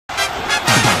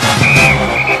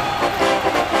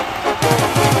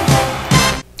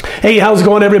Hey, how's it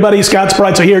going, everybody? Scott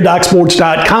Spreitzer here,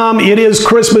 DocSports.com. It is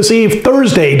Christmas Eve,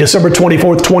 Thursday, December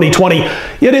 24th, 2020.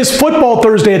 It is Football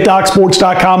Thursday at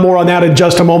DocSports.com. More on that in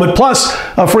just a moment. Plus,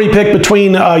 a free pick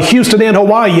between Houston and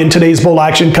Hawaii in today's bowl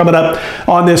action coming up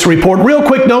on this report. Real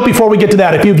quick note before we get to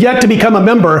that. If you've yet to become a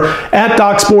member at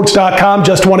DocSports.com,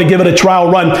 just want to give it a trial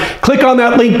run, click on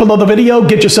that link below the video.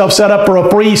 Get yourself set up for a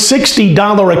free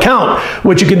 $60 account,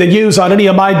 which you can then use on any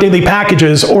of my daily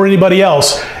packages or anybody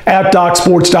else at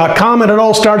DocSports.com. And it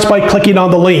all starts by clicking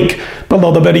on the link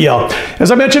below the video.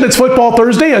 As I mentioned, it's Football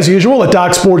Thursday, as usual, at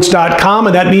DocSports.com,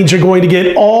 and that means you're going to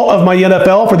get all of my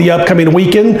NFL for the upcoming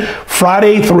weekend,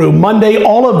 Friday through Monday,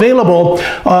 all available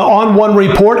on one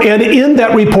report. And in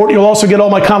that report, you'll also get all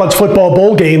my college football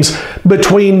bowl games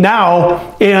between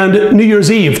now and New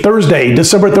Year's Eve, Thursday,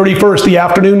 December 31st, the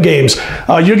afternoon games.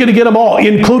 You're going to get them all,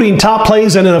 including top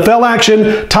plays in NFL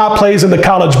action, top plays in the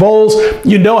college bowls.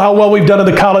 You know how well we've done in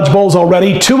the college bowls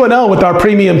already, 2-0 with our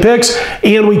premium picks,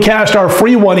 and we cashed our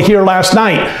free one here last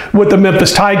night with the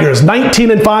Memphis Tigers.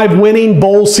 19-5 winning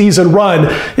bowl season run,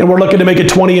 and we're looking to make it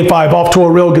 20-5, off to a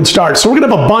real good start. So we're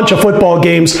going to have a bunch of football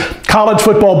games, college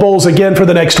football bowls again for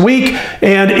the next week,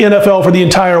 and NFL for the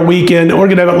entire weekend. We're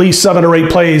going to have at least 7 or 8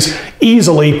 plays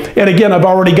easily. And again, I've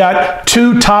already got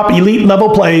 2 top elite level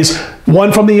plays,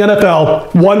 one from the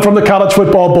NFL, one from the college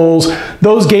football bowls.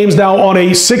 Those games now on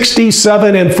a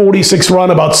 67-46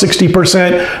 run, about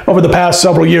 60% over the past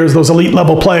several years, those elite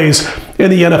level plays in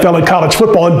the NFL and college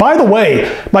football. And by the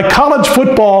way, my college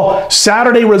football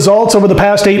Saturday results over the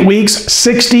past 8 weeks,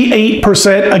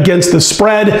 68% against the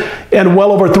spread and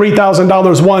well over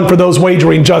 $3,000 won for those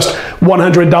wagering just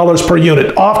 $100 per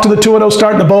unit. Off to the 2-0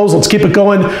 start in the bowls. Let's keep it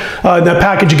going. That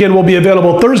package, again, will be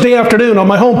available Thursday afternoon on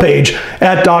my homepage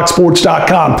at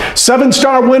DocSports.com.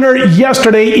 7-star winner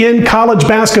yesterday in college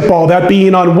basketball, that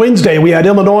being on Wednesday. We had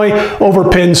Illinois over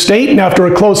Penn State, and after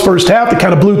a close first half, that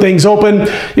kind of blew things open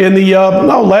in the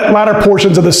latter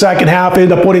portions of the second half,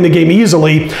 ended up winning the game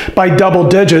easily by double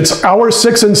digits. Our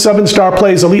 6- and 7-star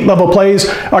plays, elite level plays,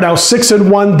 are now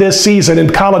 6-1 this season. In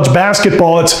college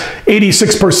basketball, it's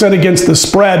 86% against the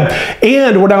spread,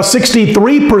 and we're now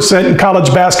 63% in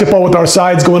college basketball with our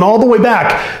sides going all the way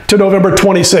back to November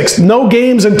 26th. No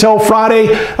games until Friday.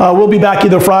 We'll be back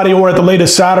either Friday or at the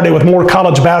latest Saturday with more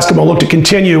college basketball. Look to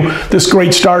continue this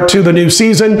great start to the new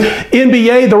season.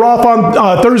 NBA, they're off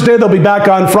on Thursday. They'll be back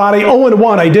on Friday.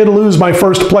 0-1. I did lose my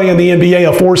first play in the NBA,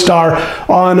 a 4-star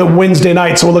on Wednesday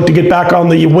night, so we'll look to get back on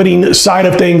the winning side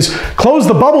of things. Close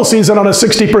the bubble season on a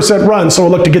 60% run, so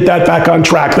we'll look to get that back on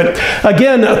track. But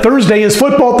again, Thursday is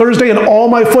Football Thursday, and all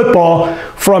my football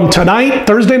from tonight,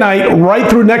 Thursday night, right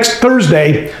through next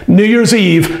Thursday, New Year's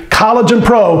Eve, college and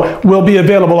pro, will be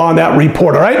available on that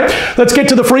report. All right, let's get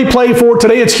to the free play for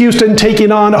today. It's Houston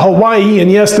taking on Hawaii, and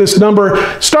yes, this number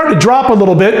starting to drop a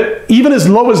little bit, even as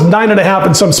low as 9.5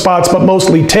 in some spots, but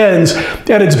mostly 10s,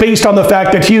 and it's based on the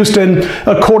fact that Houston,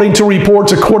 according to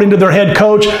reports, according to their head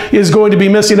coach, is going to be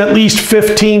missing at least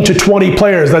 15 to 20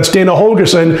 players. That's Dana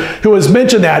Holgerson who has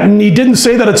mentioned that, and he didn't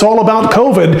say that it's all about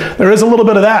COVID. There is a little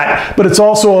bit of that, but it's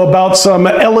also about some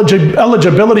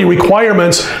eligibility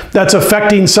requirements that's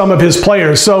affecting some of his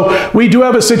players. So we do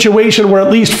have a situation where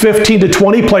at least 15 to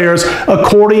 20 players,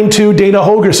 according to Dana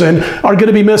Holgerson, are going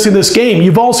to be missing this game.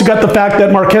 You've also got the fact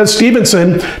that Marquez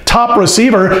Stevenson, top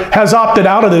receiver, has opted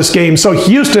out of this game. So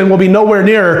Houston will be nowhere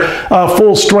near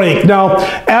full strength. Now,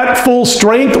 at full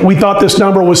strength, we thought this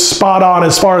number was spot on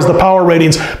as far as the power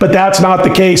ratings, but that's not the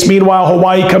case. Meanwhile,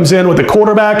 Hawaii comes in with a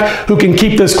quarterback who can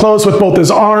keep this close with both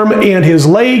his arm and his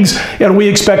legs, and we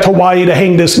expect Hawaii to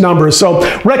hang this number. So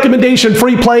recommendation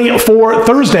free play for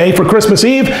Thursday, for Christmas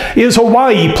Eve, is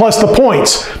Hawaii plus the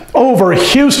points over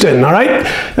Houston. All right,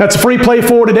 that's a free play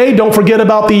for today. Don't forget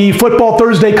about the Football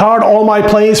Thursday card. All my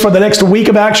plays for the next week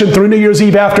of action through New Year's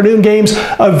Eve afternoon games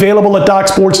available at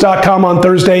DocSports.com on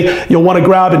Thursday. You'll want to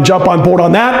grab and jump on board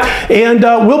on that. And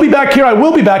we'll be back here. I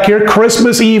will be back here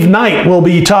Christmas Eve night. We'll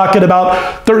be talking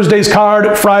about Thursday's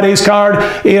card, Friday's card,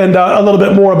 and a little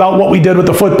bit more about what we did with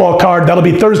the football card. That'll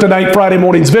be Thursday night, Friday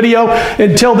morning's video.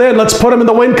 Until then, let's put them in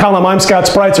the win column. I'm Scott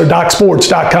Spreitzer,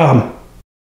 DocSports.com.